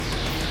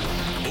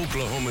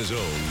Oklahoma's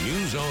own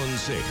News on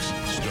 6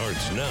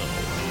 starts now.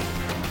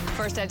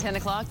 First at 10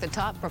 o'clock, the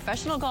top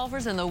professional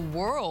golfers in the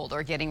world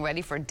are getting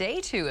ready for day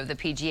 2 of the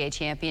PGA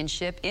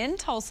Championship in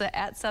Tulsa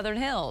at Southern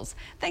Hills.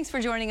 Thanks for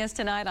joining us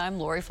tonight. I'm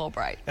Lori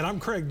Fulbright. And I'm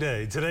Craig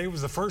Day. Today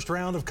was the first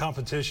round of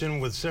competition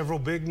with several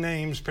big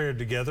names paired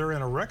together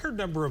and a record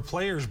number of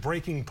players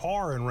breaking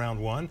par in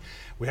round 1.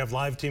 We have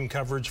live team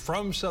coverage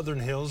from Southern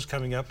Hills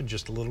coming up in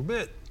just a little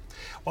bit.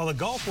 While the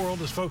golf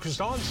world is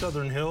focused on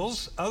Southern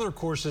Hills, other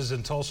courses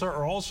in Tulsa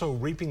are also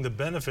reaping the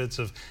benefits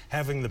of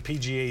having the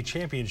PGA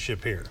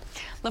Championship here.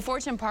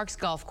 LaFortune Park's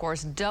golf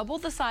course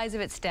doubled the size of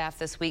its staff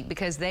this week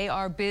because they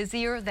are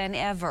busier than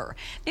ever.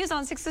 News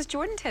on 6's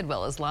Jordan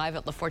Tidwell is live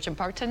at LaFortune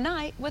Park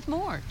tonight with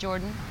more.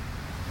 Jordan.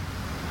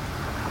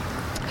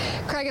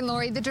 Craig and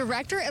Lori, the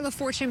director at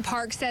LaFortune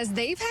Park says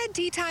they've had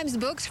tee times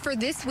booked for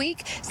this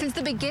week since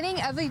the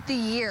beginning of the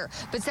year,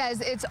 but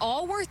says it's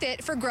all worth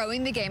it for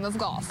growing the game of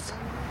golf.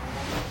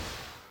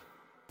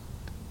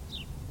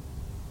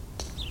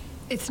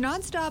 It's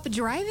nonstop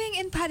driving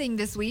and putting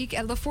this week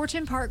at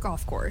LaFortune Park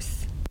Golf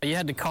Course. You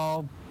had to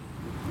call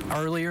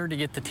earlier to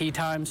get the tee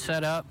time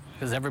set up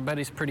because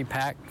everybody's pretty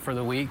packed for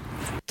the week.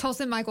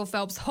 Tulsa Michael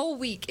Phelps' whole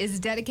week is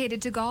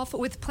dedicated to golf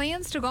with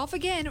plans to golf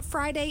again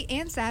Friday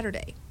and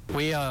Saturday.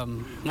 We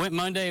went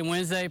Monday and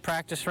Wednesday,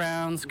 practice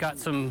rounds, got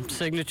some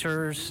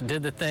signatures,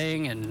 did the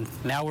thing, and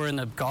now we're in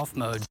the golf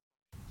mode.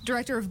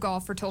 Director of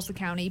Golf for Tulsa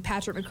County,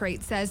 Patrick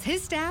McCrate, says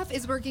his staff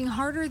is working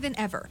harder than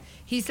ever.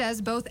 He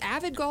says both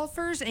avid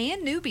golfers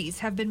and newbies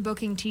have been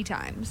booking tee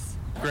times.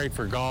 Great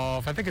for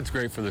golf. I think it's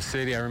great for the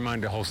city. I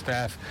remind the whole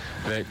staff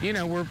that, you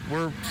know,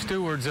 we're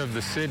stewards of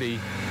the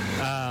city.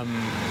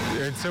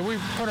 And so we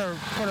put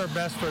our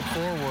best foot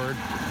forward.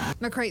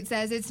 McCrate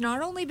says it's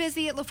not only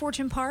busy at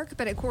LaFortune Park,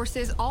 but at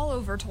courses all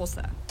over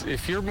Tulsa.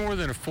 If you're more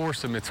than a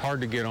foursome, it's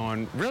hard to get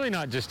on, really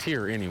not just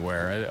here,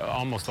 anywhere.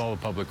 Almost all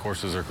the public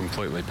courses are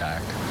completely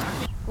packed.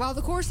 While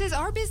the courses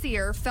are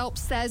busier, Phelps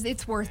says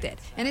it's worth it,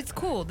 and it's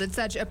cool that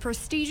such a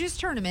prestigious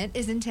tournament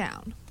is in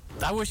town.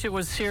 I wish it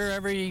was here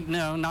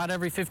not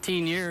every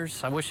 15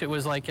 years. I wish it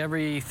was like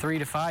every 3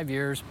 to 5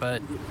 years,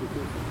 but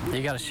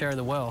you got to share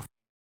the wealth.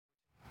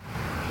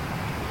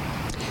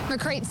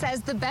 McCrate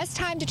says the best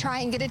time to try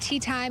and get a tee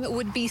time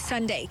would be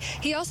Sunday.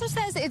 He also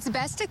says it's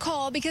best to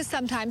call because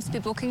sometimes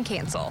people can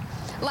cancel.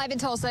 Live in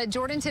Tulsa,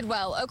 Jordan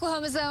Tidwell,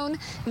 Oklahoma's own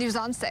News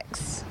on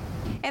 6.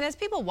 And as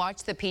people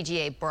watch the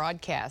PGA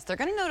broadcast, they're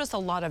going to notice a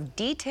lot of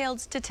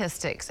detailed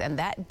statistics, and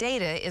that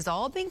data is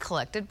all being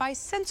collected by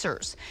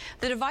sensors.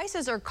 The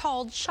devices are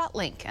called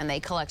ShotLink, and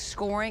they collect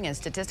scoring and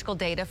statistical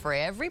data for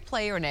every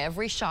player and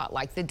every shot,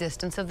 like the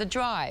distance of the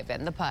drive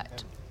and the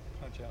putt.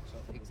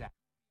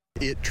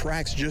 It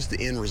tracks just the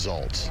end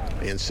results,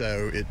 and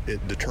so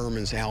it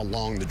determines how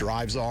long the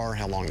drives are,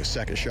 how long the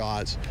second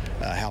shots,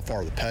 how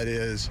far the putt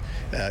is.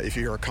 If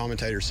you hear a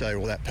commentator say,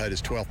 well, that putt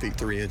is 12 feet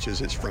 3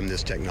 inches, it's from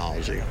this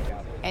technology.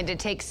 And it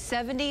takes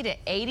 70 to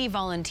 80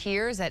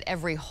 volunteers at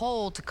every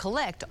hole to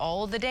collect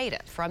all the data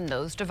from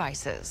those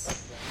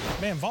devices.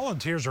 Man,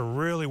 volunteers are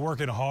really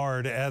working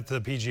hard at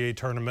the PGA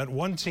tournament.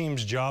 One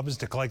team's job is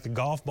to collect the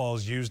golf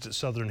balls used at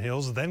Southern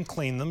Hills, then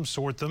clean them,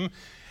 sort them,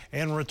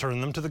 and return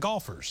them to the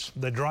golfers.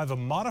 They drive a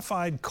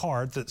modified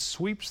cart that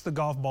sweeps the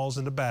golf balls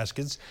into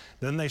baskets.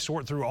 Then they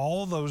sort through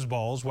all those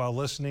balls while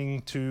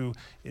listening to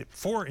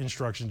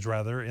instructions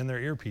in their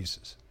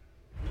earpieces.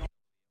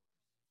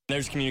 They're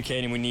just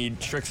communicating. We need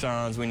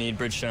Strixons, we need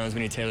Bridgestones, we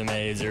need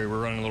TaylorMades, or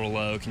we're running a little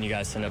low. Can you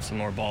guys send up some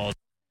more balls?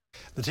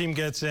 The team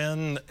gets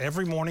in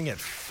every morning at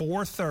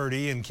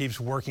 4:30 and keeps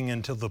working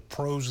until the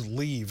pros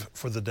leave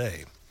for the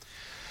day.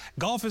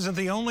 Golf isn't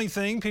the only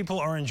thing people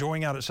are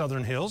enjoying out at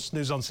Southern Hills.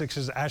 News on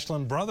 6's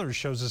Ashland Brothers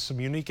shows us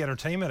some unique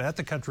entertainment at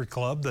the country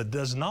club that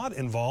does not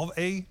involve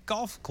a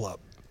golf club.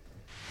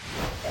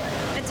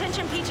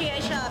 Attention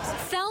PGA shops.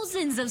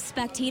 Thousands of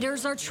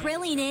spectators are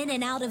trailing in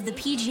and out of the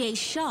PGA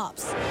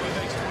shops,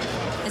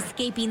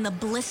 escaping the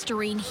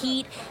blistering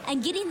heat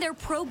and getting their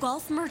pro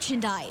golf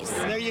merchandise.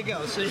 There you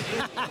go. See?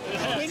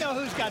 We know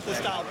who's got the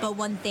style. But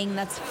one thing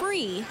that's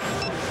free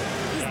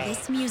is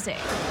this music.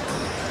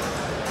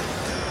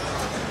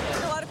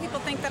 People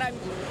think that I'm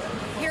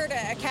here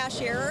to a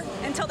cashier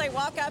until they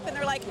walk up and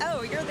they're like,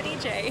 oh, you're the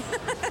DJ.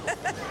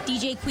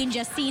 DJ Queen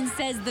Justine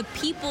says the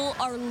people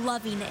are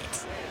loving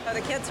it. Oh,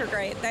 the kids are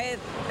great. They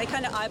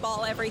kind of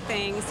eyeball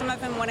everything. Some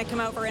of them want to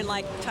come over and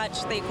like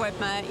touch the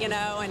equipment, you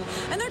know,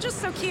 and they're just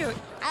so cute.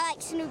 I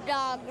like Snoop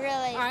Dogg,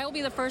 really. I will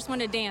be the first one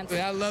to dance.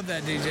 I love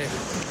that DJ.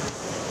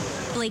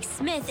 Blake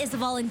Smith is a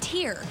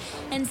volunteer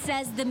and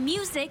says the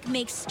music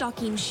makes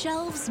stocking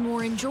shelves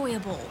more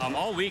enjoyable.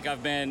 All week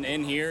I've been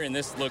in here in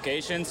this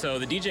location, so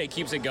the DJ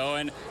keeps it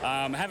going.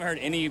 I haven't heard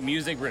any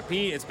music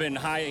repeat. It's been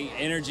high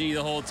energy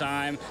the whole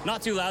time.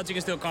 Not too loud so you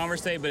can still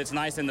conversate, but it's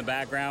nice in the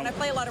background. I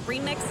play a lot of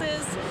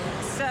remixes,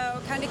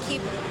 so kind of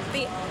keep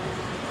the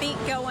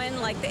beat going,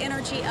 like the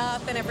energy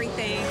up and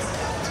everything.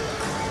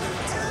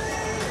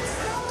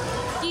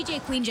 DJ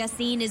Queen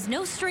Justine is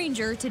no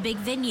stranger to big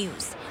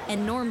venues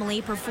and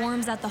normally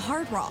performs at the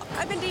Hard Rock.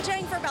 I've been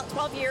DJing for about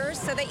 12 years,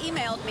 so they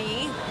emailed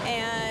me,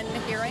 and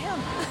here I am.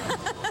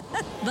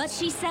 But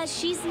she says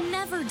she's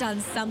never done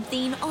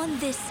something on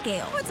this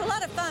scale. Oh, it's a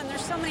lot of fun.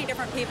 There's so many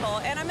different people.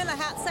 And I'm in the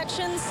hat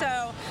section,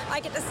 so I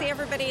get to see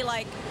everybody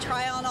like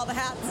try on all the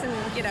hats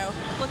and, you know,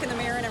 look in the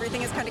mirror and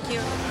everything is kind of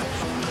cute.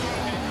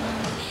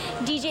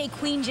 DJ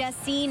Queen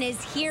Justine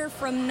is here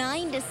from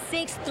 9 to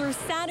 6 through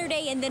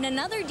Saturday, and then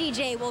another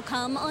DJ will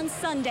come on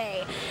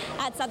Sunday.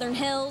 At Southern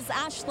Hills,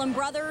 Ashland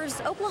Brothers,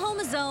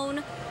 Oklahoma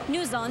Zone,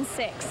 News on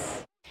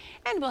 6.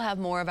 And we'll have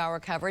more of our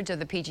coverage of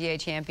the PGA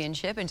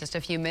Championship in just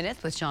a few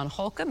minutes with John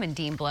Holcomb and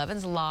Dean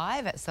Blevins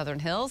live at Southern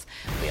Hills.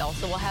 We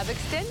also will have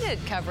extended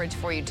coverage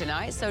for you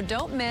tonight, so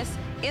don't miss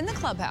In the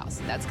Clubhouse.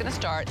 That's going to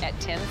start at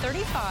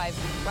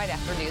 10:35 right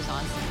after News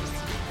on 6.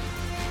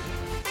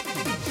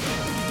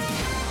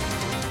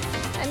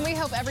 And we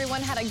hope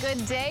everyone had a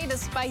good day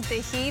despite the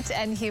heat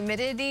and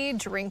humidity.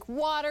 Drink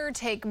water,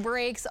 take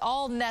breaks,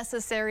 all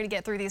necessary to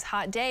get through these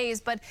hot days.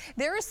 But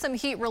there is some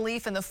heat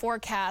relief in the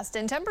forecast,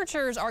 and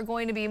temperatures are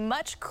going to be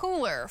much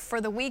cooler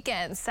for the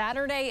weekend.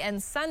 Saturday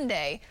and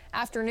Sunday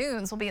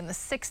afternoons will be in the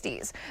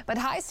 60s. But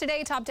highs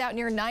today topped out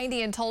near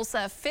 90 in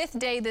Tulsa. 5th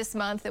day this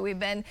month that we've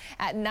been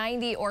at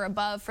 90 or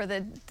above for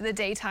the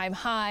daytime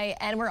high.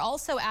 And we're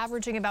also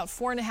averaging about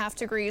 4.5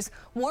 degrees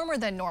warmer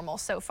than normal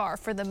so far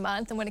for the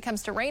month. And when it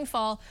comes to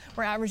rainfall,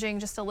 we're averaging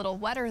just a little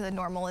wetter than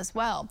normal as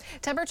well.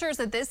 Temperatures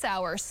at this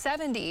hour,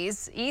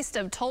 70s east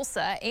of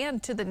Tulsa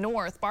and to the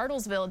north.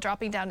 Bartlesville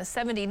dropping down to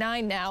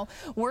 79 now.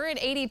 We're at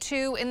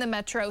 82 in the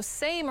metro,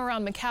 same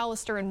around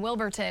McAllister and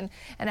Wilburton.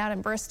 And out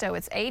in Bristow,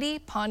 it's 80,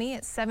 Pawnee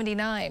at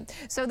 79.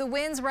 So the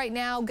winds right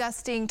now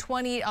gusting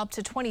 20 up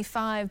to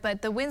 25,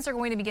 but the winds are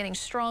going to be getting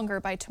stronger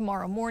by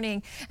tomorrow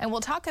morning. And we'll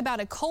talk about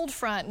a cold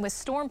front with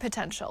storm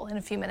potential in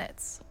a few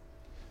minutes.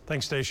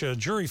 Thanks, Stacia. A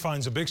jury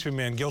finds a Bixby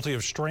man guilty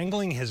of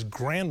strangling his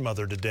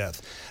grandmother to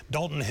death.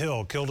 Dalton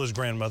Hill killed his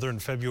grandmother in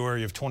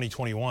February of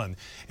 2021.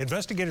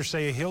 Investigators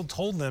say Hill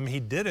told them he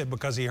did it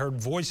because he heard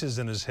voices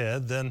in his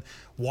head, then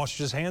washed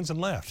his hands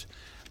and left.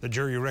 The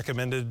jury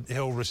recommended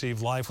Hill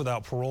receive life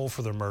without parole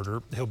for the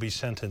murder. He'll be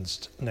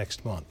sentenced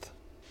next month.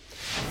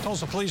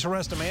 Tulsa police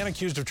arrest a man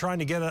accused of trying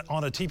to get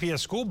on a TPS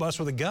school bus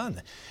with a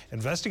gun.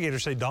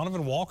 Investigators say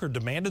Donovan Walker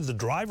demanded the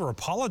driver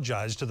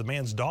apologize to the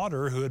man's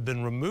daughter, who had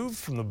been removed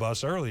from the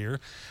bus earlier.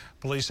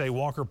 Police say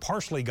Walker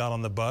partially got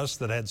on the bus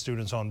that had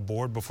students on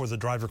board before the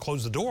driver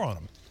closed the door on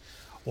him.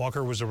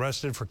 Walker was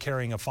arrested for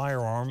carrying a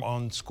firearm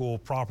on school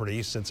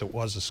property, since it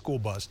was a school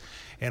bus,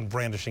 and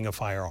brandishing a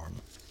firearm.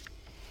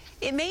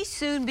 It may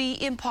soon be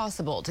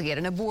impossible to get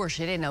an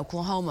abortion in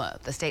Oklahoma.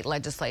 The state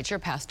legislature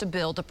passed a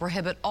bill to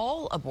prohibit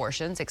all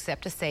abortions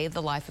except to save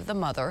the life of the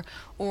mother,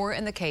 or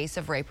in the case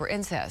of rape or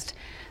incest.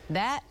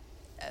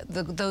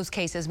 Those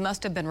cases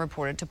must have been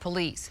reported to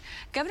police.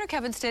 Governor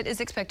Kevin Stitt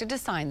is expected to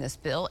sign this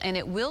bill, and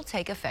it will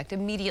take effect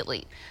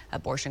immediately.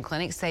 Abortion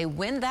clinics say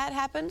when that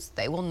happens,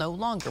 they will no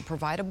longer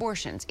provide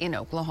abortions in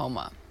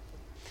Oklahoma.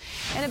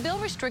 And a bill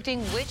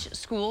restricting which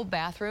school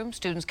bathroom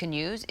students can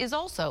use is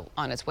also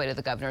on its way to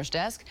the governor's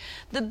desk.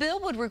 The bill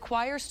would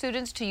require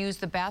students to use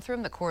the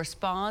bathroom that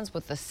corresponds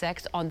with the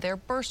sex on their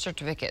birth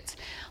certificates.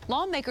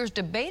 Lawmakers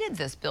debated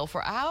this bill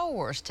for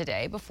hours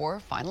today before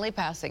finally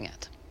passing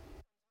it.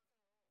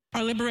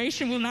 Our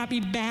liberation will not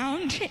be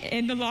bound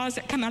in the laws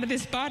that come out of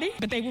this body,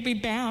 but they will be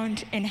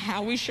bound in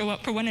how we show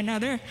up for one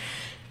another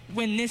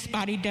when this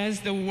body does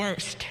the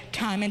worst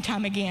time and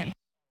time again.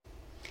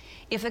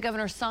 If the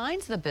governor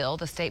signs the bill,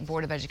 the State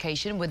Board of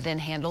Education would then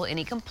handle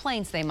any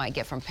complaints they might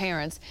get from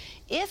parents.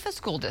 If a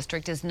school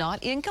district is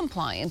not in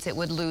compliance, it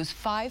would lose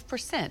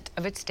 5%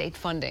 of its state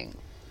funding.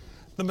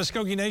 The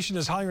Muskogee Nation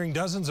is hiring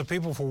dozens of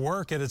people for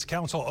work at its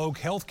Council Oak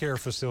Healthcare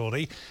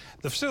facility.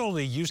 The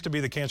facility used to be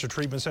the Cancer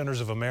Treatment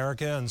Centers of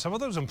America, and some of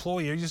those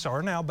employees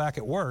are now back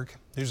at work.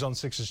 News on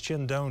 6's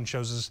Chin Doan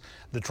shows us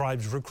the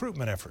tribe's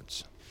recruitment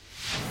efforts.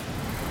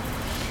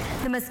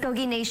 The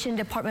Muskogee Nation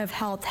Department of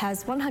Health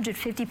has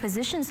 150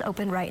 positions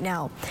open right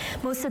now.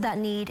 Most of that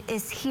need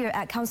is here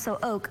at Council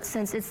Oak,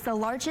 since it's the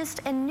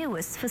largest and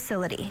newest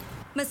facility.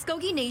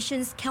 Muskogee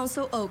Nation's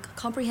Council Oak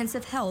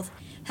Comprehensive Health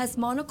has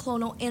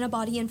monoclonal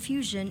antibody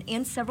infusion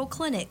and several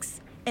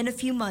clinics. In a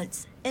few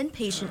months,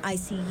 inpatient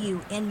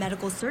ICU and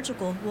medical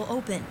surgical will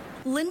open.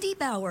 Lindy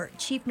Bauer,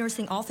 Chief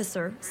Nursing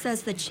Officer,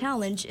 says the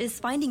challenge is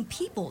finding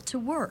people to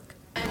work.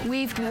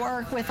 We've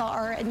worked with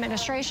our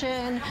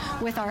administration,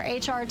 with our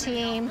HR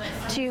team,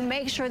 to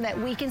make sure that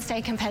we can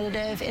stay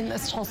competitive in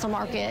this Tulsa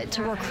market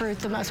to recruit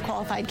the most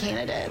qualified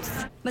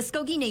candidates.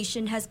 Muskogee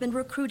Nation has been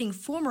recruiting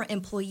former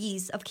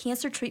employees of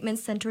Cancer Treatment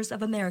Centers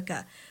of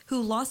America who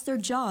lost their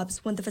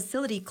jobs when the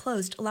facility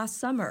closed last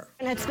summer.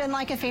 And it's been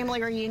like a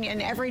family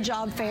reunion. Every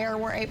job fair,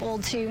 we're able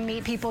to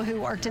meet people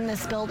who worked in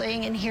this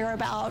building and hear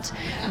about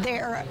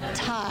their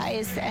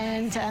ties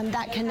and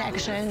that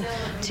connection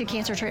to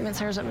Cancer Treatment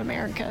Centers of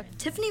America.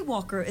 Tiffany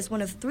Walker is one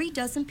of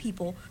 36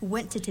 people who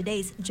went to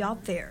today's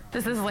job fair.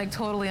 This is like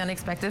totally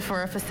unexpected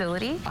for a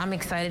facility. I'm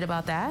excited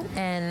about that.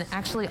 And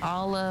actually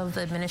all of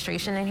the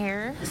administration in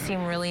here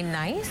seem really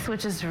nice,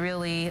 which is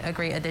really a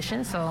great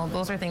addition. So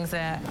those are things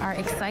that are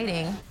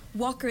exciting.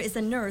 Walker is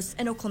a nurse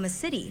in Oklahoma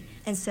City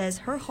and says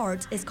her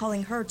heart is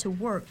calling her to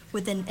work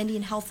within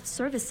Indian Health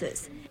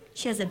Services.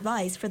 She has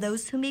advice for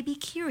those who may be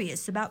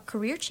curious about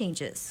career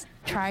changes.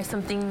 Try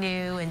something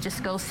new and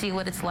just go see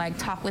what it's like.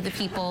 Talk with the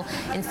people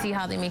and see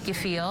how they make you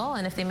feel.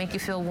 And if they make you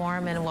feel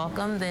warm and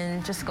welcome,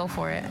 then just go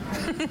for it.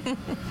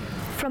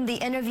 From the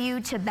interview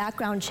to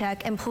background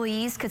check,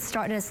 employees could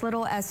start in as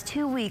little as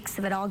 2 weeks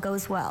if it all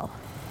goes well.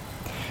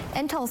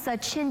 In Tulsa,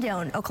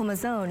 Chindown,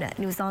 Oklahoma's own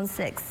News on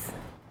 6.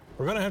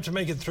 We're going to have to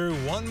make it through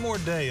one more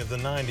day of the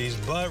 90s,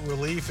 but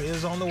relief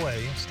is on the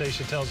way.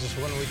 Stacia tells us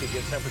when we could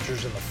get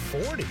temperatures in the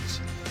 40s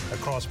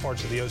across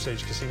parts of the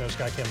Osage Casino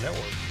Skycam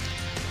network.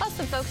 Plus,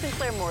 some folks in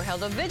Claremore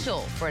held a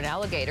vigil for an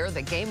alligator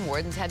that game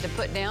wardens had to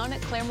put down at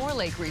Claremore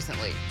Lake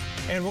recently.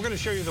 And we're going to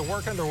show you the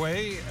work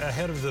underway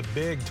ahead of the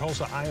big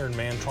Tulsa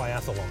Ironman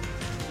Triathlon.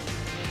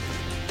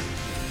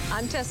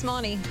 I'm Tess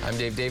Monty. I'm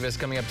Dave Davis.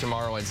 Coming up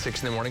tomorrow at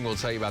 6 in the morning, we'll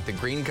tell you about the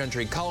Green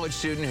Country College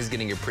student who's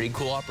getting a pretty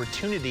cool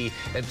opportunity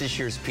at this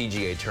year's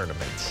PGA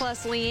tournament.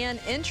 Plus,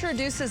 Leanne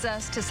introduces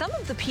us to some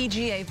of the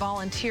PGA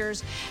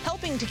volunteers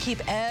helping to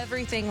keep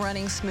everything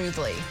running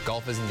smoothly.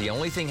 Golf isn't the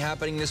only thing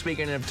happening this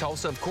weekend in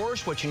Tulsa. Of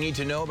course, what you need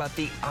to know about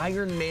the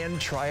Ironman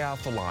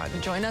Triathlon.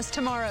 Join us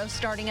tomorrow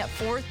starting at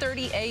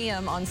 4:30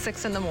 a.m. on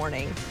 6 in the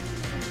morning.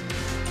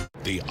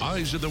 The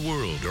eyes of the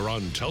world are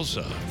on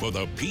Tulsa for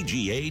the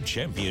PGA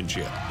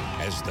Championship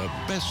as the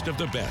best of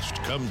the best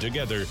come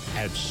together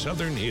at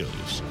Southern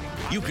Hills.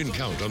 You can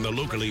count on the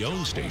locally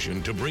owned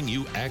station to bring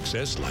you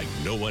access like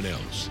no one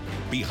else.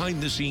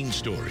 Behind-the-scenes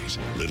stories,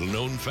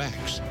 little-known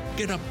facts,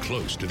 get up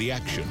close to the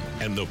action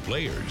and the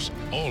players,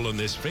 all on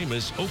this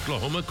famous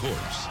Oklahoma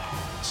course.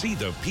 See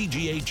the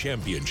PGA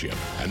Championship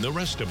and the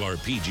rest of our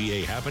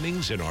PGA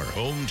happenings in our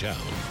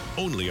hometown.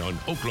 Only on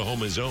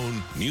Oklahoma's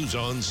own News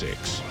on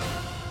 6.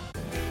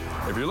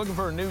 If you're looking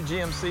for a new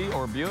GMC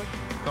or Buick,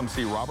 come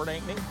see Robert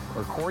Ankney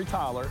or Corey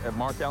Tyler at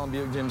Mark Allen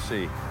Buick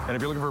GMC. And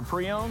if you're looking for a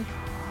pre-owned,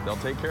 they'll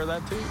take care of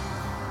that too.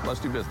 Let's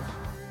do business.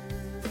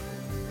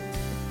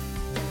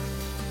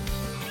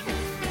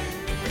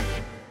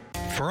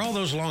 For all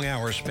those long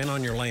hours spent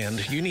on your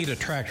land, you need a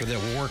tractor that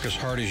will work as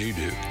hard as you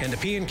do. And the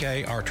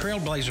P&K, our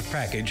Trailblazer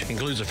package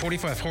includes a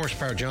 45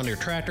 horsepower John Deere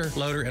tractor,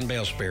 loader, and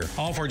bale spear,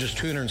 all for just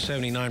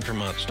 $279 per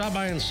month. Stop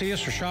by and see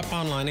us or shop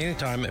online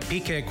anytime at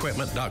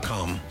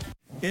pkequipment.com.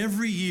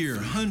 Every year,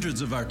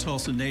 hundreds of our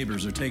Tulsa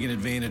neighbors are taken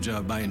advantage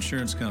of by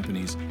insurance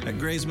companies. At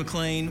Grays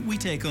McLean, we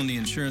take on the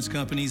insurance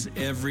companies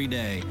every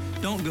day.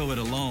 Don't go it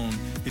alone.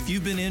 If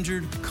you've been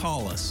injured,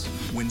 call us.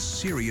 When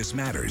serious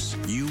matters,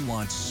 you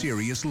want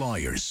serious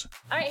lawyers.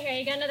 All right, here,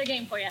 I got another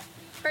game for you.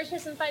 First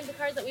person finds the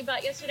cards that we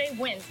bought yesterday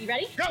wins. You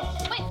ready? Go!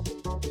 Win!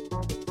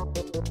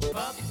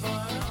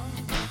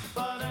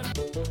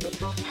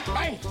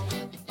 Bang!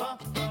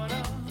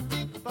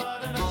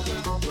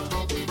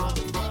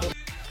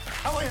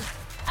 I win.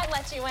 I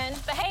let you win,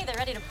 but hey, they're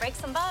ready to break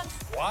some bugs.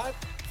 What?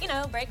 You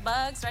know, break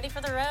bugs, ready for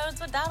the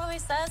roads. What Dad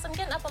always says, I'm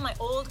getting up on my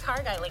old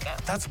car guy lingo.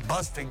 That's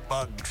busting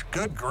bugs.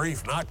 Good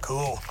grief, not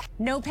cool.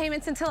 No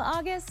payments until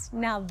August?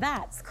 Now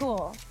that's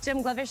cool.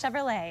 Jim Glover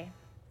Chevrolet.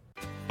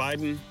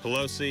 Biden,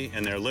 Pelosi,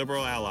 and their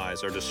liberal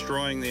allies are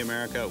destroying the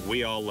America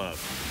we all love.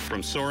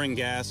 From soaring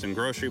gas and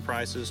grocery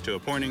prices to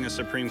appointing a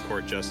Supreme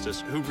Court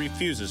justice who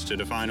refuses to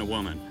define a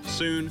woman.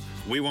 Soon,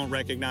 we won't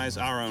recognize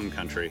our own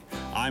country.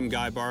 I'm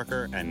Guy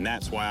Barker, and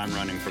that's why I'm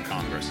running for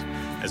Congress.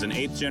 As an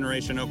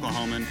 8th-generation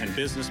Oklahoman and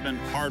businessman,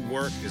 hard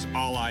work is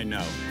all I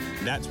know.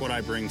 That's what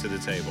I bring to the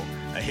table,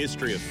 a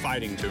history of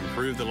fighting to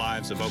improve the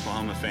lives of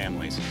Oklahoma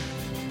families.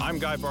 I'm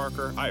Guy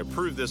Barker, I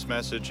approve this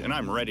message, and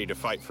I'm ready to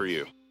fight for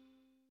you.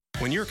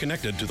 When you're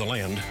connected to the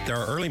land, there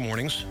are early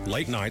mornings,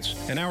 late nights,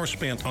 and hours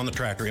spent on the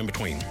tractor in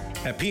between.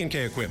 At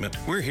P&K Equipment,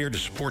 we're here to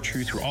support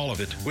you through all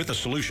of it with the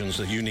solutions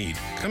that you need.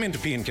 Come into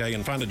P&K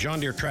and find a John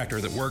Deere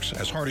tractor that works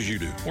as hard as you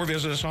do, or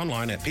visit us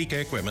online at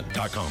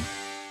pkequipment.com.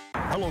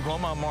 Hello,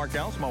 Oklahoma. I'm Mark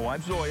Allen. My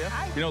wife, Zoya.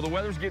 Hi. You know, the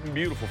weather's getting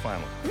beautiful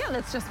finally. Yeah,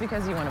 that's just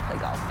because you want to play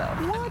golf,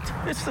 though. What?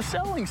 It's the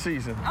selling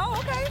season. Oh,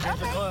 okay, The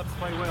okay. clubs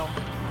play well.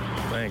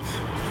 Thanks.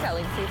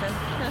 Selling season.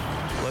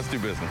 Let's do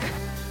business.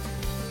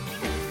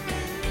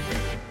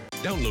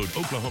 Download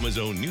Oklahoma's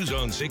own News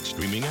on 6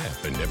 streaming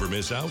app and never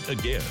miss out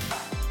again.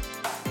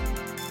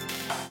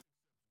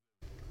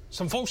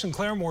 Some folks in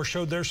Claremore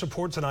showed their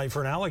support tonight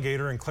for an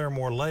alligator in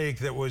Claremore Lake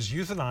that was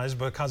euthanized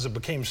because it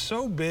became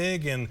so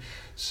big and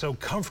so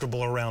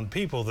comfortable around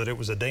people that it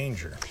was a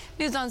danger.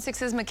 News on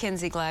 6's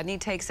Mackenzie Gladney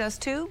takes us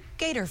to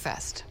Gator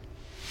Fest.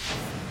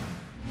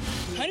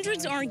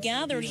 Hundreds are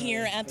gathered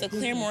here at the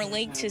Claremore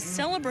Lake to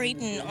celebrate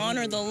and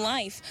honor the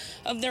life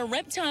of their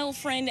reptile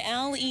friend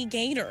Al E.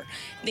 Gator.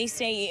 They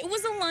say it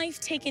was a life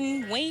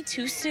taken way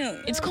too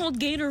soon. It's called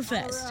Gator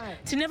Fest,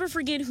 to never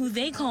forget who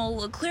they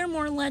call a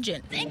Claremore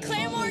legend. In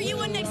Claremore, you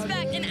wouldn't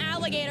expect an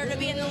alligator to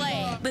be in the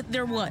lake. But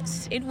there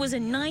was. It was a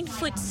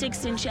 9-foot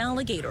 6-inch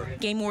alligator.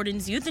 Game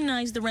wardens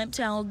euthanized the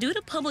reptile due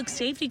to public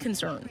safety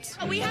concerns.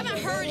 We haven't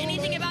heard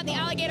anything about the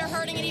alligator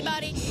hurting anybody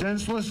anybody.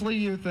 Senselessly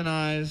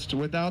euthanized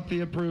without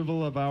the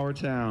approval of our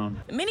town.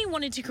 Many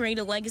wanted to create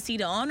a legacy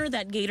to honor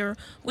that gator,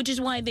 which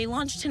is why they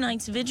launched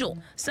tonight's vigil.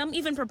 Some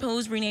even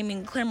proposed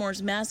renaming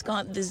Claremore's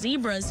mascot, the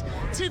zebras,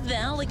 to the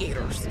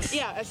alligators.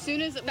 Yeah, as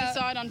soon as we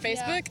saw it on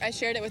Facebook, I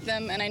shared it with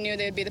them, and I knew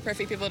they would be the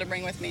perfect people to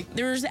bring with me.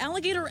 There's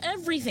alligator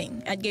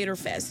everything at Gator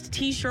Fest.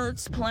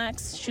 T-shirts,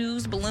 plaques,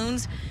 shoes,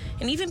 balloons,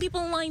 and even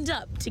people lined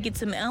up to get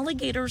some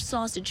alligator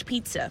sausage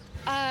pizza.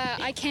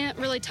 I can't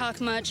really talk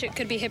much. It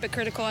could be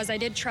hypocritical, as I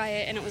did try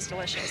it, and it was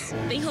delicious.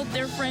 They hope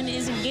their friend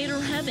is in Gator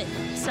heaven,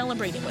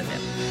 celebrating with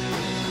him.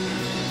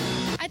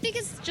 I think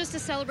it's just a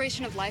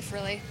celebration of life,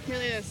 really. It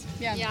really is,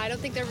 yeah. Yeah, I don't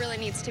think there really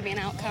needs to be an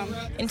outcome.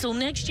 Until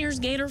next year's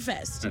Gator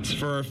Fest. It's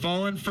for our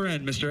fallen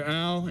friend, Mr.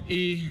 Al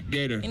E.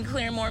 Gator. In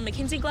Claremore,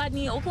 Mackenzie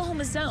Gladney,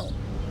 Oklahoma Zone,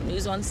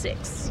 News on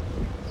 6.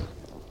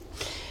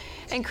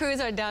 And crews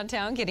are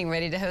downtown getting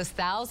ready to host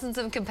thousands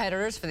of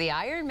competitors for the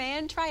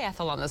Ironman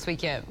Triathlon this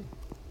weekend.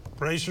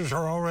 Racers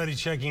are already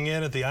checking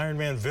in at the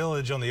Ironman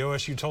Village on the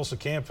OSU Tulsa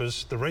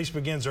campus. The race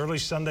begins early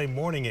Sunday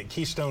morning at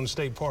Keystone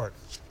State Park.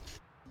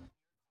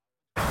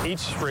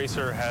 Each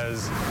racer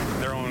has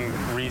their own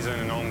reason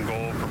and own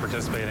goal for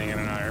participating in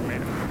an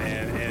Ironman,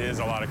 and it is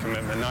a lot of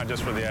commitment, not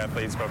just for the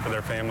athletes, but for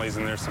their families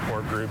and their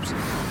support groups.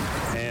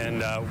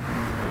 And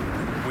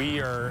we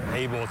are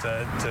able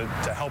to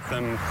help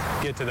them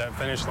get to that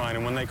finish line,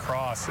 and when they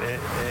cross,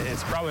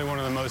 it's probably one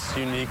of the most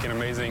unique and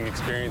amazing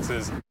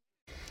experiences.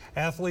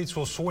 Athletes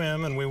will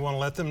swim, and we want to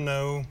let them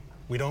know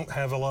we don't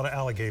have a lot of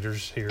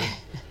alligators here.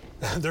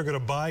 They're going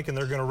to bike, and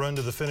they're going to run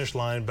to the finish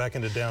line back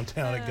into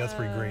downtown at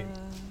Guthrie Green.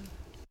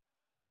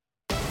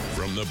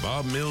 From the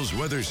Bob Mills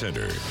Weather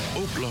Center,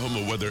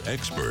 Oklahoma weather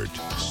expert,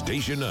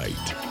 Stacia Knight.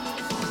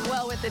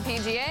 Well, with the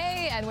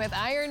PGA and with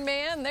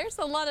Ironman, there's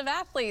a lot of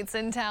athletes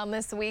in town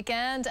this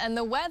weekend, and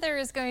the weather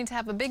is going to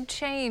have a big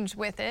change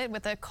with it,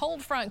 with a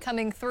cold front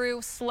coming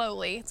through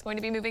slowly. It's going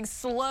to be moving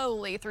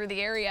slowly through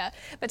the area,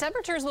 but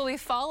temperatures will be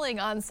falling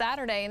on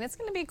Saturday, and it's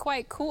going to be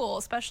quite cool,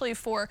 especially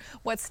for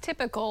what's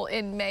typical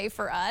in May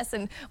for us,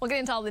 and we'll get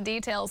into all the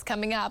details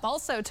coming up.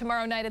 Also,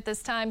 tomorrow night at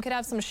this time, could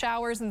have some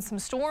showers and some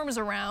storms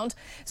around.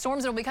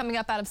 Storms that will be coming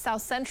up out of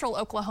south central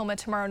Oklahoma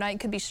tomorrow night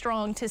could be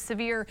strong to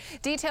severe.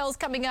 Details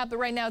coming up, but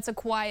right now it's a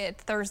quiet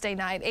Thursday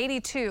night.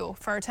 82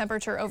 for our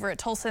temperature over at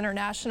Tulsa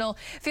International.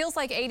 Feels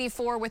like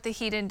 84 with the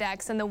heat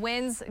index, and the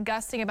winds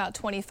gusting about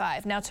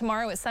 25. Now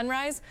tomorrow at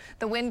sunrise,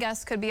 the wind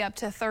gusts could be up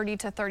to 30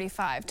 to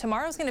 35.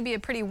 Tomorrow's going to be a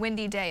pretty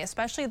windy day,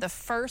 especially the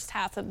first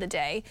half of the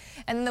day,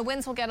 and then the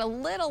winds will get a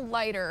little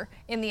lighter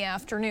in the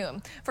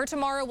afternoon. For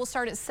tomorrow, we'll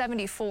start at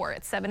 74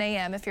 at 7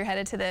 a.m. If you're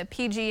headed to the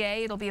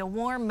PGA, it'll be a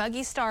warm,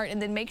 muggy start,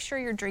 and then make sure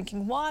you're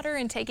drinking water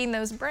and taking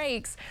those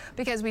breaks,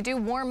 because we do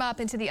warm up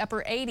into the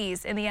upper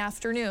 80s in the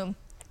afternoon.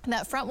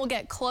 That front will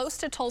get close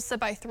to Tulsa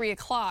by 3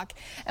 o'clock,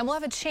 and we'll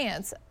have a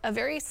chance, a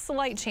very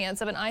slight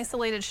chance, of an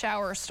isolated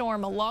shower or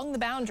storm along the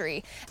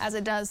boundary as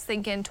it does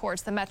sink in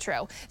towards the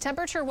metro.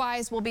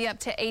 Temperature-wise, we'll be up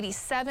to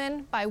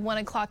 87 by 1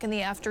 o'clock in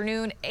the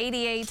afternoon,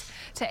 88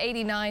 to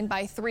 89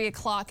 by 3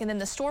 o'clock, and then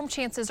the storm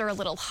chances are a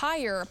little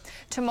higher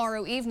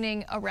tomorrow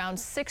evening around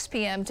 6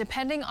 p.m.,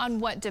 depending on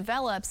what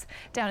develops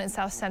down in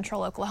south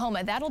central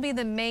Oklahoma. That'll be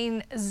the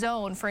main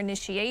zone for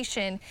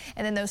initiation,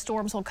 and then those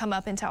storms will come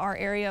up into our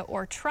area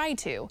or try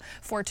to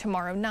for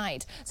tomorrow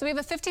night. So we have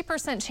a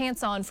 50%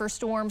 chance on for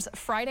storms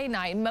Friday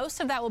night. Most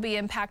of that will be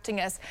impacting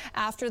us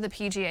after the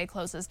PGA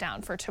closes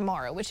down for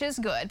tomorrow, which is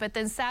good. But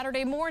then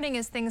Saturday morning,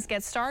 as things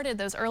get started,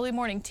 those early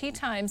morning tee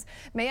times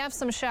may have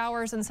some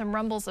showers and some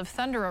rumbles of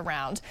thunder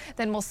around.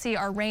 Then we'll see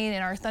our rain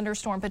and our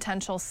thunderstorm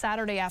potential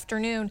Saturday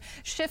afternoon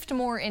shift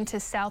more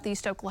into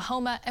southeast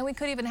Oklahoma, and we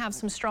could even have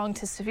some strong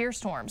to severe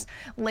storms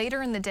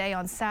later in the day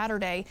on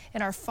Saturday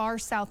in our far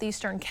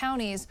southeastern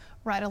counties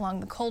right along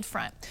the cold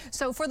front.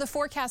 So for the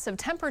forecast of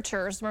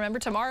temperatures, remember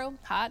tomorrow,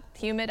 hot,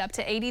 humid, up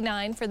to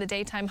 89 for the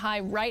daytime high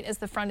right as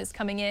the front is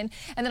coming in.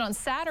 And then on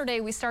Saturday,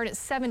 we start at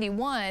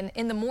 71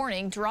 in the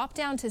morning, drop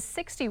down to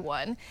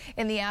 61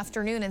 in the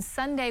afternoon. And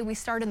Sunday, we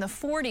start in the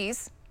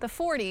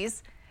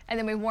 40s, and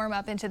then we warm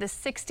up into the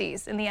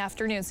 60s in the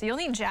afternoon. So you'll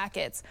need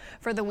jackets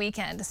for the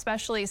weekend,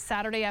 especially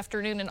Saturday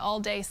afternoon and all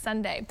day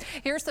Sunday.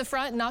 Here's the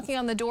front knocking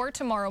on the door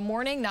tomorrow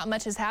morning. Not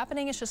much is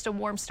happening. It's just a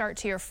warm start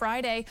to your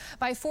Friday.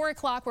 By 4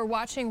 o'clock, we're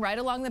watching right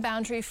along the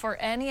boundary for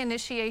any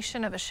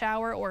initiation of a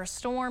shower or a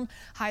storm.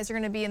 Highs are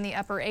going to be in the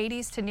upper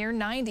 80s to near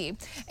 90.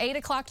 8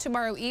 o'clock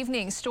tomorrow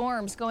evening,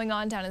 storms going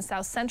on down in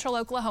south central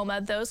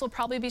Oklahoma. Those will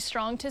probably be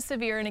strong to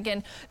severe, and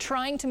again,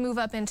 trying to move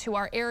up into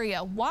our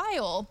area,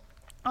 while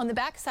on the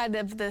backside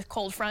of the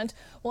cold front,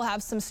 we'll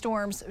have some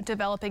storms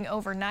developing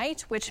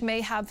overnight, which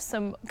may have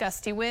some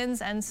gusty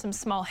winds and some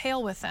small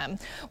hail with them.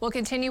 We'll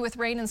continue with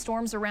rain and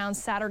storms around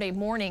Saturday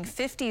morning.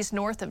 50s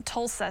north of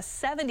Tulsa,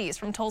 70s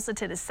from Tulsa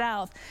to the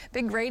south.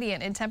 Big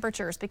gradient in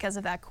temperatures because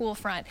of that cool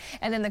front.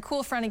 And then the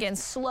cool front again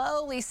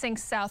slowly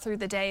sinks south through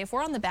the day. If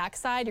we're on the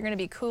backside, you're going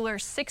to be cooler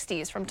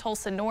 60s from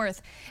Tulsa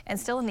north and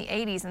still in the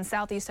 80s in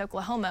southeast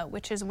Oklahoma,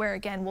 which is where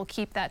again we'll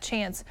keep that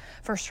chance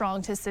for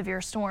strong to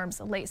severe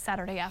storms late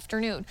Saturday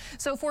afternoon. afternoon.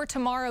 So for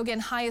tomorrow, again,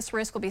 highest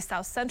risk will be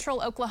south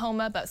central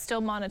Oklahoma, but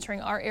still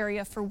monitoring our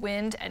area for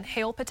wind and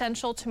hail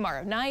potential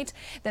tomorrow night.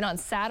 Then on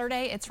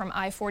Saturday, it's from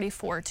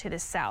I-44 to the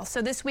south.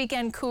 So this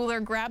weekend, cooler.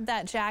 Grab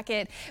that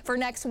jacket. For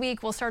next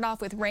week, we'll start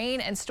off with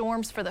rain and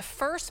storms for the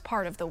first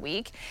part of the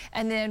week,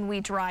 and then we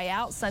dry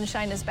out.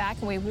 Sunshine is back,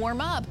 and we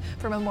warm up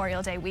for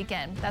Memorial Day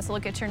weekend. That's a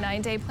look at your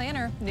 9-day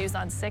planner. News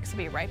on 6 will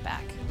be right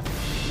back.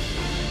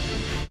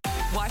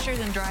 Washers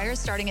and dryers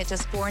starting at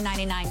just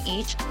 $4.99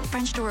 each.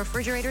 French door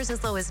refrigerators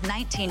as low as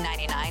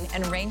 $19.99,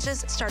 and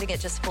ranges starting at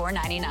just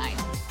 $4.99.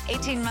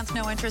 18-month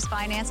no-interest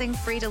financing,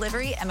 free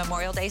delivery, and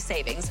Memorial Day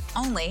savings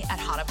only at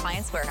Hahn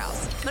Appliance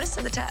Warehouse. Put us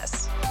to the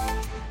test.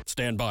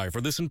 Stand by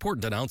for this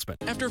important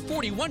announcement. After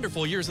 40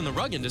 wonderful years in the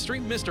rug industry,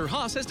 Mr.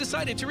 Haas has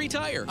decided to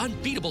retire.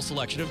 Unbeatable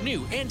selection of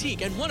new,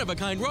 antique, and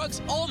one-of-a-kind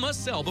rugs all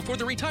must sell before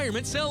the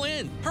retirement sale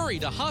ends. Hurry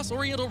to Haas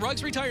Oriental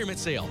Rugs Retirement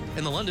Sale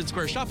in the London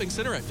Square Shopping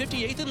Center at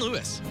 58th and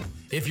Lewis.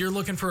 If you're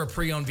looking for a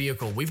pre-owned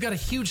vehicle, we've got a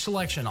huge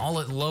selection, all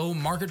at low,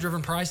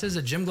 market-driven prices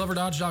at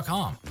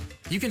JimGloverDodge.com.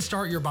 You can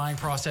start your buying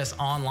process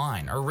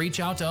online or reach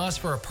out to us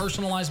for a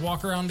personalized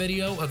walk-around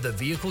video of the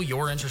vehicle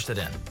you're interested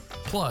in.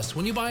 Plus,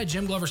 when you buy a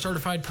Jim Glover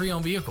certified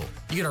pre-owned vehicle,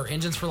 you get our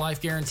Engines for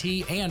Life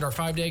guarantee and our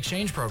 5-day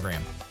exchange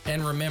program.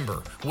 And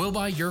remember, we'll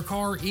buy your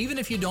car even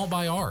if you don't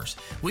buy ours.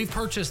 We've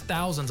purchased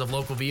thousands of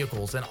local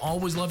vehicles and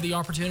always love the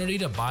opportunity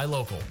to buy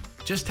local.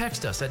 Just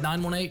text us at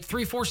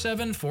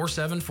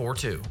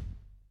 918-347-4742.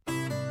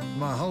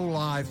 My whole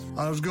life,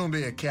 I was going to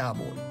be a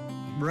cowboy.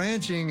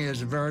 Ranching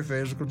is a very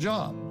physical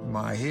job.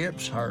 My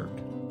hips hurt.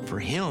 For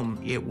him,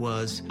 it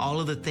was all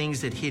of the things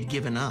that he'd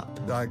given up.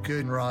 I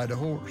couldn't ride a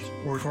horse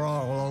or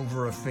crawl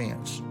over a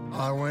fence.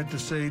 I went to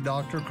see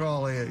Dr.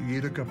 Crawley at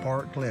Utica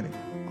Park Clinic.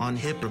 On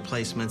hip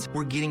replacements,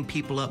 we're getting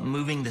people up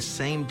moving the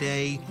same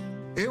day.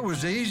 It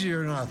was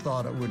easier than I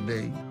thought it would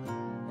be.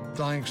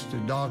 Thanks to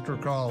Dr.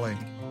 Crawley,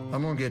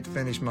 I'm going to get to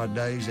finish my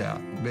days out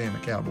being a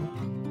cowboy.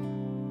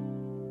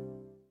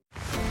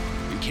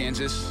 In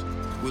Kansas,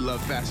 we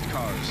love fast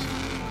cars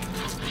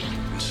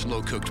and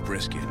slow-cooked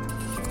brisket.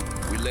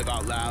 We live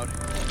out loud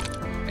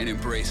and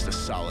embrace the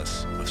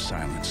solace of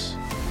silence.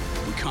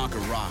 We conquer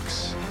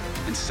rocks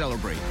and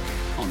celebrate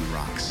on the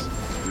rocks.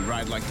 We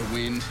ride like the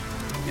wind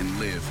and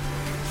live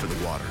for the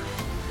water.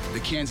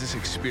 The Kansas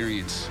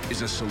experience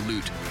is a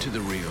salute to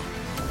the real,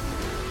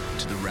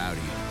 to the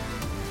rowdy,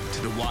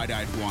 to the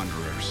wide-eyed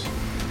wanderers,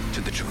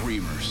 to the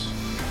dreamers,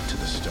 to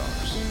the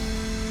stars.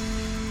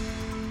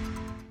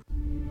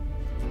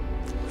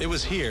 It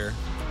was here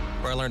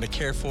where I learned to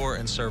care for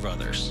and serve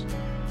others,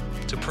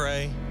 to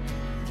pray,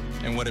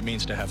 and what it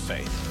means to have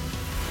faith.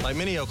 Like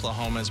many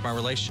Oklahomans, my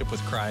relationship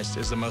with Christ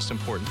is the most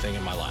important thing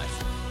in my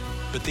life.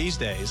 But these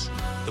days,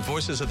 the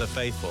voices of the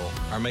faithful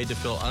are made to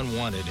feel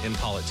unwanted in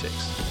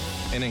politics.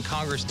 And in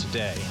Congress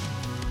today,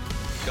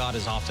 God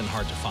is often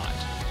hard to find.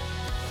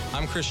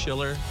 I'm Chris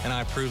Schiller, and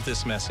I approve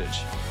this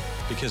message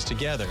because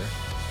together,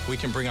 we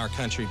can bring our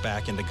country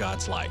back into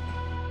God's light.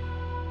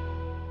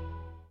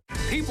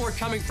 People are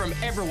coming from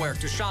everywhere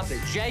to shop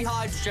at J.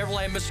 Hodge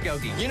Chevrolet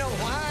Muskogee. You know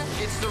why?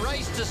 It's the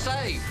race to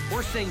save.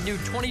 We're seeing new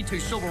 22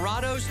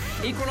 Silverados,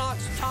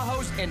 Equinox,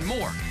 Tahoes, and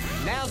more.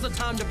 Now's the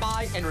time to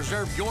buy and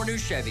reserve your new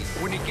Chevy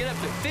when you get up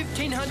to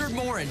 $1,500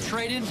 more in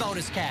trade-in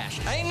bonus cash.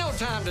 Ain't no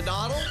time to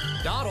dawdle.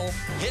 Dawdle,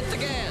 hit the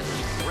gas.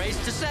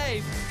 Race to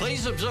save.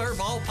 Please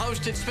observe all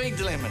posted speed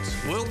limits.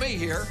 We'll be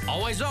here,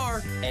 always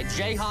are, at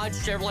J. Hodge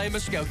Chevrolet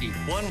Muskogee,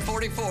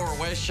 144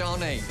 West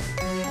Shawnee.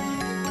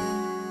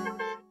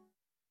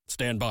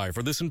 Stand by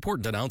for this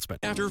important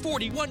announcement. After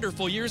 40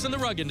 wonderful years in the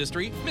rug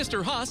industry,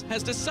 Mr. Haas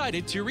has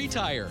decided to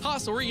retire.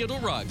 Haas Oriental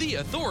Rugs, the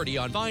authority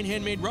on fine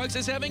handmade rugs,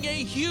 is having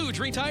a huge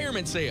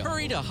retirement sale.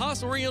 Hurry to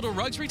Haas Oriental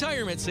Rugs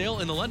Retirement Sale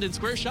in the London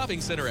Square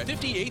Shopping Center at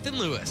 58th and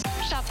Lewis.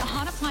 Shop the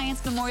Hahn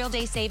Appliance Memorial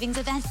Day Savings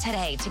event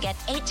today to get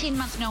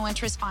 18-month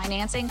no-interest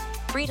financing,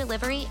 free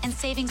delivery, and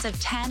savings of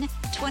 10,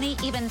 20,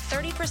 even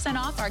 30%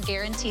 off our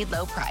guaranteed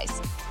low price.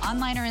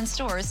 Online or in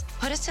stores,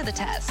 put us to the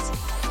test.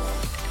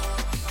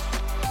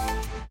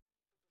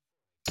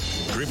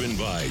 Driven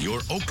by your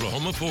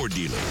Oklahoma Ford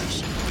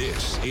dealers.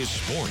 This is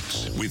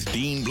Sports with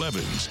Dean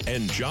Blevins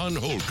and John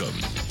Holcomb.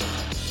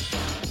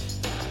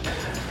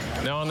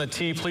 Now on the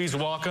tee, please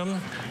welcome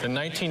the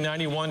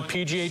 1991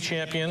 PGA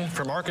champion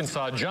from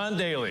Arkansas, John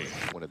Daly.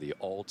 One of the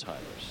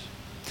all-timers.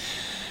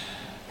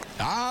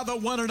 The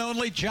one and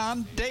only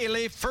John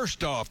Daly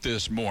first off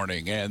this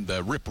morning, and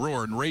the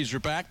rip-roaring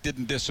Razorback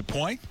didn't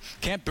disappoint.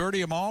 Can't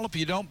birdie them all if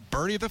you don't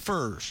birdie the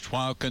first,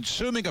 while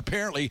consuming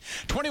apparently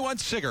 21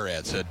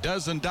 cigarettes, a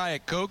dozen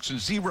Diet Cokes, and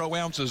 0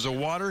 ounces of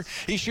water.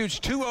 He shoots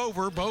 2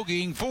 over,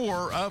 bogeying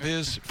 4 of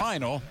his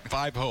final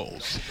 5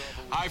 holes.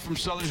 Hi from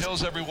Southern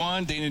Hills,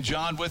 everyone. Dean and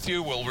John with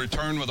you. We'll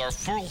return with our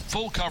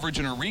full coverage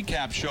and a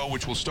recap show,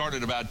 which will start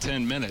in about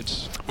 10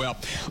 minutes. Well,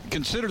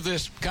 consider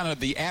this kind of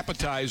the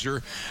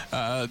appetizer.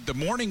 The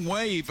morning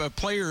wave of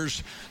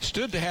players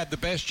stood to have the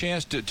best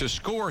chance to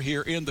score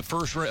here in the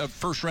first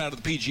round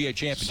of the PGA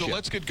Championship. So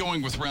let's get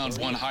going with round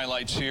 1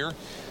 highlights here.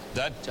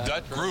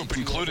 That group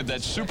included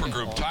that super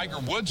group. Tiger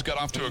Woods got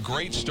off to a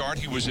great start.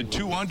 He was at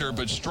 2 under,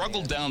 but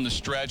struggled down the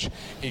stretch.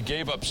 He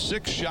gave up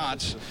 6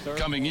 shots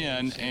coming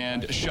in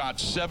and shot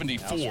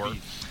 74.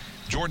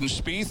 Jordan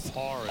Spieth,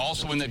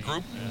 also in that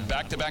group,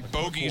 back-to-back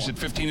bogeys at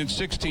 15 and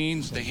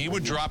 16. He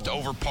would drop to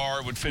over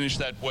par, would finish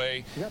that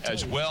way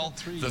as well.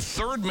 The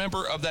third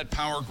member of that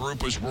power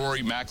group was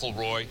Rory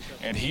McIlroy,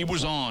 and he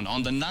was on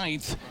the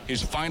 9th,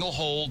 his final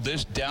hole,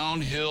 this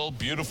downhill,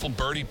 beautiful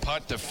birdie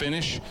putt to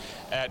finish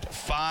at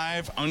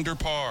 5 under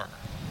par.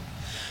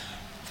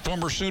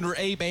 Former Sooner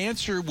Abe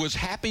Ancer was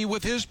happy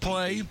with his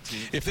play.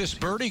 If this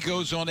birdie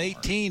goes on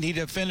 18, he'd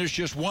have finished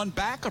just 1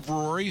 back of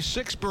Rory,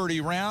 6 birdie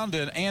round,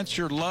 and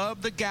Ancer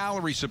loved the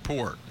gallery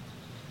support.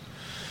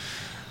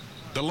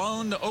 The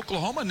lone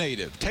Oklahoma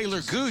native,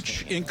 Taylor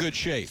Gooch, in good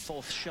shape.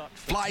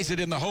 Flies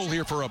it in the hole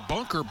here for a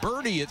bunker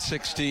birdie at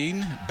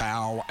 16.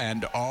 Bow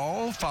and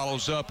all.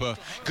 Follows up a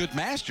good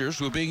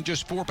Masters with being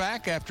just 4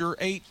 back after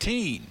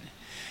 18.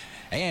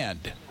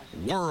 And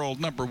world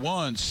number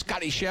 1,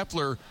 Scottie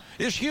Scheffler,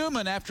 is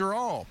human after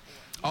all.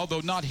 Although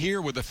not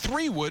here with a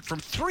 3-wood from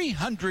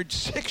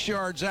 306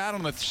 yards out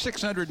on a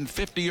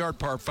 650-yard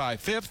par 5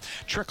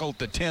 fifth, trickled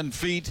to 10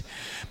 feet.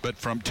 But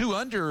from 2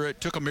 under,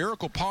 it took a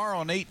miracle par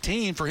on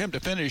 18 for him to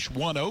finish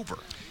 1 over.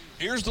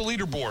 Here's the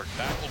leaderboard.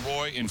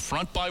 McIlroy in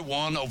front by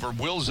 1 over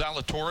Will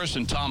Zalatoris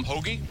and Tom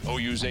Hoge.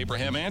 OU's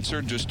Abraham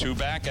Ancer just 2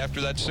 back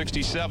after that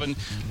 67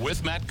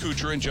 with Matt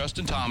Kuchar and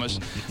Justin Thomas.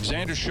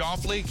 Xander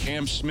Schauffele,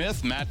 Cam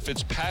Smith, Matt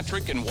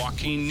Fitzpatrick, and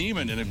Joaquin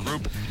Niemann in a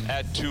group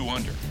at 2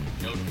 under.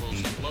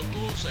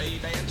 Locals,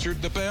 Abe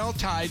answered the bell,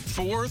 tied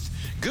 4th.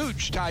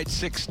 Gooch tied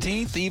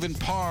 16th, even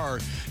par.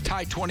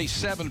 Tied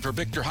 27 for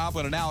Victor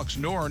Hovland and Alex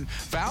Noren.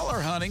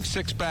 Fowler hunting,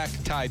 6 back,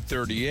 tied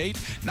 38.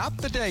 Not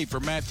the day for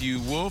Matthew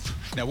Wolff.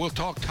 Now, we'll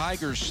talk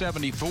Tigers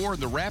 74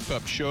 in the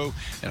wrap-up show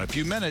in a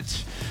few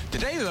minutes.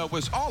 Today, though,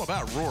 was all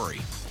about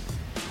Rory.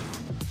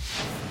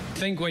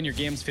 I think when your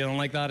game's feeling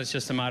like that, it's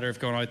just a matter of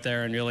going out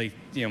there and really,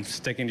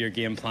 sticking to your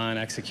game plan,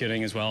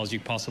 executing as well as you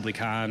possibly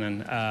can,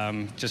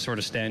 and just sort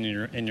of staying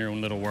in your own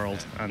little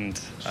world. And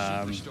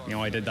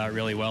I did that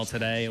really well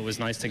today. It was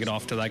nice to get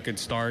off to that good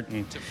start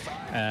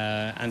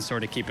and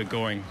sort of keep it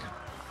going.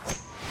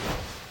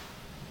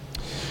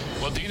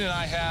 Well, Dean and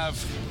I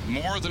have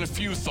more than a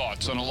few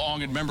thoughts on a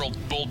long and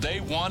memorable day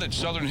 1 at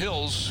Southern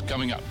Hills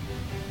coming up.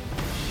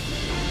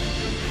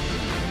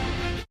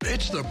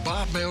 It's the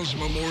Bob Mills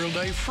Memorial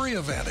Day free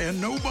event, and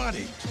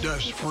nobody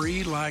does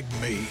free like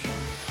me.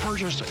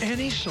 Purchase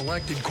any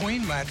selected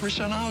queen mattress,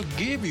 and I'll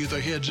give you the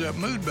Heads Up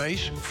Mood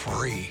Base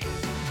free.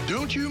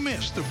 Don't you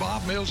miss the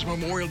Bob Mills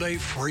Memorial Day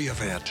free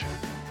event.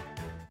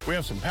 We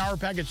have some power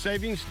package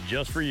savings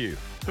just for you.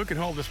 Hook and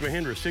haul this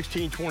Mahindra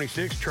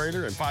 1626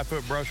 trailer and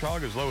 5-foot brush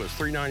hog as low as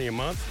 $390 a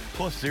month,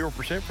 plus 0%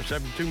 for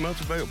 72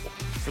 months available.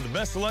 For the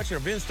best selection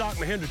of in-stock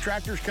Mahindra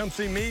tractors, come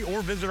see me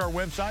or visit our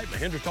website,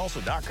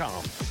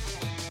 MahindraTulsa.com.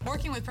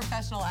 Working with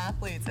professional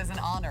athletes is an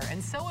honor,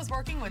 and so is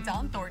working with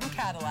Don Thornton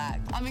Cadillac.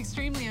 I'm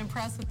extremely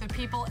impressed with the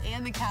people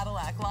and the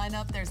Cadillac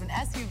lineup. There's an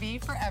SUV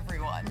for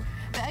everyone.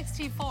 The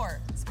XT4,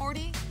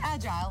 sporty,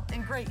 agile,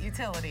 and great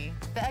utility.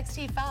 The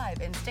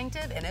XT5,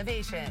 instinctive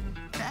innovation.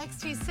 The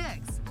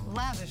XT6,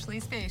 lavishly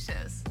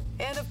spacious.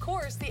 And of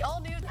course, the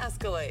all-new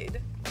Escalade.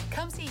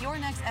 Come see your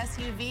next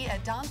SUV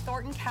at Don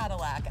Thornton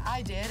Cadillac.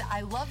 I did.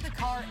 I love the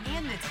car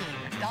and the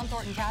team. Don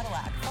Thornton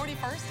Cadillac,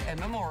 41st and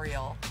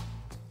Memorial.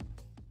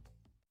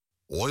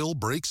 Oil,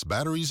 brakes,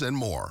 batteries, and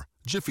more.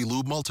 Jiffy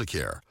Lube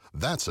Multicare.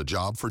 That's a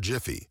job for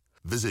Jiffy.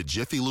 Visit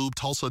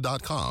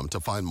JiffyLubeTulsa.com to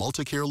find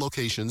Multicare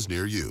locations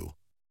near you.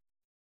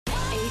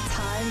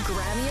 8-time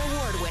Grammy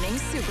Award-winning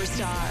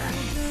superstar,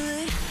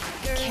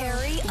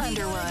 Carrie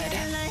Underwood,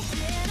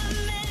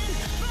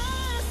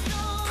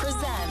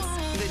 presents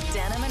the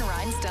Denim and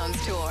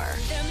Rhinestones Tour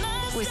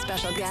with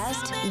special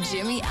guest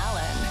Jimmy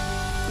Allen.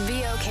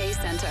 VOK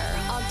Center,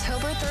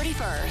 October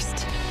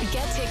 31st.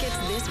 Get tickets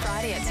this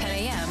Friday at 10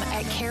 a.m.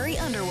 at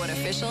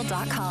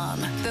CarrieUnderwoodOfficial.com.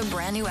 The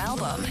brand new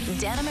album,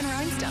 Denim and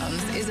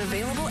Rhinestones, is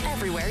available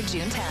everywhere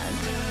June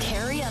 10th.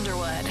 Carrie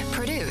Underwood,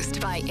 produced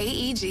by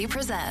AEG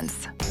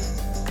Presents.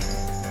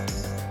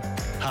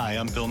 Hi,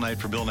 I'm Bill Knight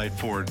for Bill Knight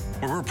Ford,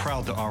 where we're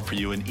proud to offer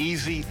you an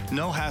easy,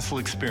 no-hassle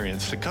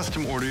experience to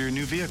custom order your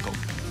new vehicle.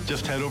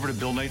 Just head over to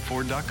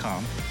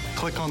BillKnightFord.com,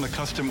 click on the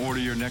custom order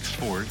your next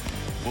Ford.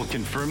 We'll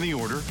confirm the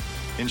order,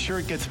 ensure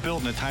it gets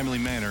built in a timely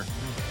manner,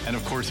 and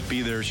of course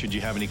be there should you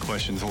have any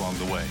questions along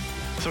the way.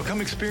 So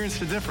come experience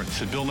the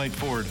difference at Bill Knight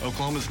Ford,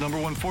 Oklahoma's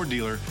 #1 Ford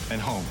dealer and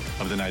home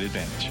of the Knight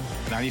Advantage.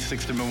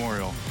 96th and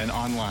Memorial and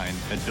online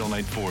at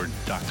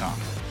BillKnightFord.com.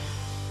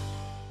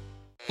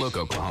 Look,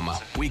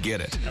 Oklahoma, we get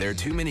it. There are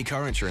too many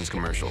car insurance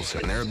commercials,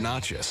 and they're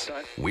obnoxious.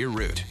 We're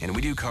Root, and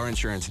we do car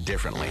insurance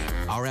differently.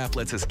 Our app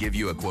lets us give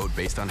you a quote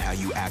based on how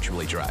you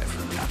actually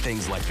drive, not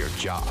things like your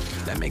job.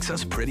 That makes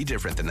us pretty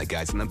different than the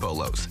guys in the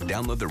Polos.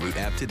 Download the Root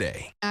app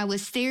today. I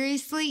was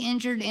seriously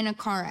injured in a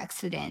car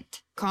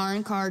accident. Car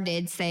and Car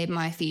did save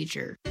my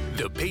future.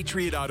 The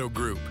Patriot Auto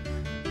Group.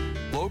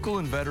 Local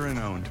and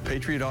veteran-owned,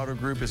 Patriot Auto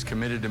Group is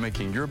committed to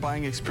making your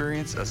buying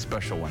experience a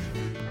special one.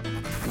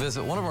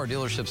 Visit one of our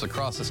dealerships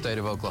across the state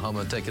of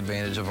Oklahoma and take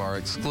advantage of our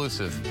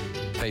exclusive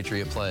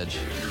Patriot Pledge.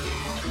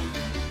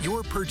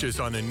 Your purchase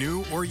on a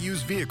new or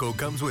used vehicle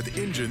comes with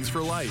Engines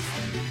for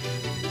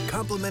Life,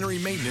 complimentary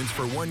maintenance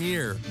for 1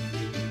 year,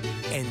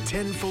 and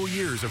 10 full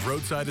years of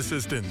roadside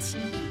assistance.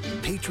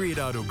 Patriot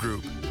Auto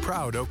Group,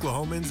 proud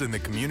Oklahomans in the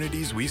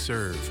communities we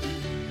serve.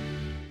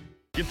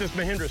 Get this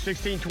Mahindra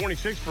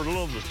 1626 for as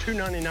little as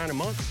 $299 a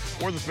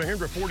month, or this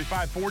Mahindra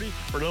 4540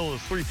 for as little as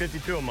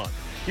 $352 a month.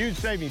 Huge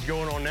savings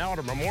going on now at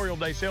our Memorial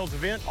Day sales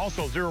event.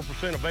 Also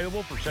 0%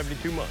 available for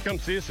 72 months. Come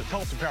see us at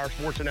Tulsa Power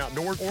Sports and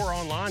Outdoors or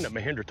online at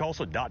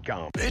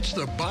MahindraTulsa.com. It's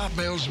the Bob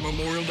Mills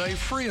Memorial Day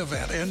free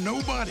event, and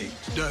nobody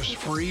does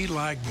free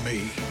like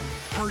me.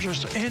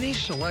 Purchase any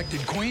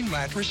selected queen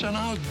mattress, and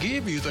I'll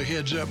give you the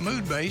heads-up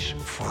mood base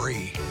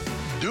free.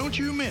 Don't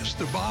you miss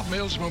the Bob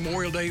Mills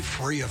Memorial Day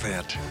free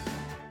event.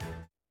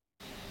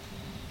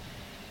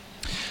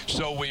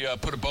 So we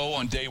put a bow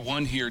on day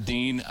one here,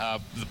 Dean.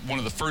 One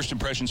of the first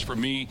impressions for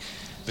me,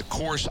 the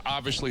course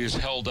obviously has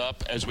held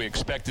up as we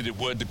expected it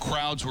would. The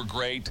crowds were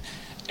great,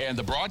 and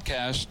the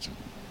broadcast,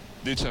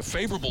 it's a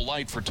favorable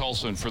light for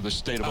Tulsa and for the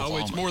state of Oklahoma.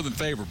 Oh, it's more than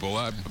favorable.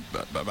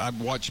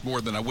 I've watched more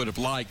than I would have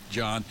liked,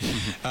 John.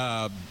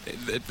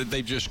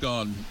 They've just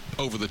gone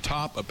over the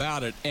top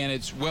about it, and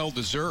it's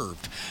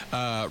well-deserved.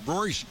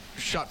 Rory's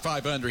shot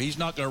 5 under. He's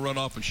not going to run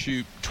off and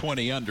shoot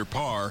 20 under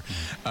par.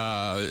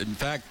 In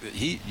fact,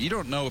 you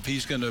don't know if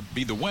he's going to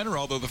be the winner,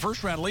 although the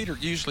first-round leader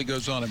usually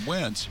goes on and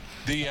wins.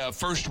 The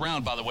first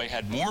round, by the way,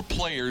 had more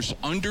players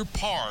under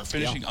par,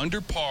 finishing under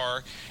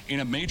par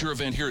in a major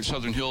event here at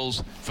Southern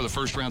Hills for the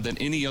first round than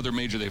any other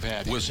major they've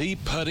had. Was he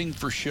putting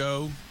for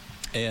show?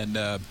 And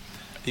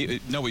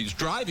he's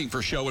driving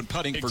for show and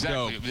putting for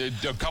go.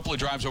 Exactly. A couple of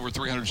drives over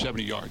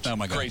 370 yards. Oh,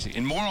 my God. Crazy.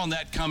 And more on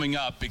that coming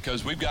up,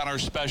 because we've got our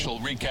special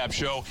recap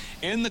show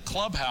in the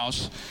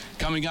clubhouse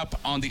coming up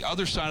on the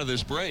other side of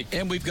this break.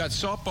 And we've got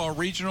softball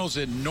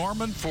regionals in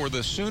Norman for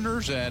the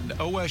Sooners and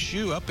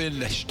OSU up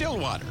in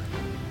Stillwater.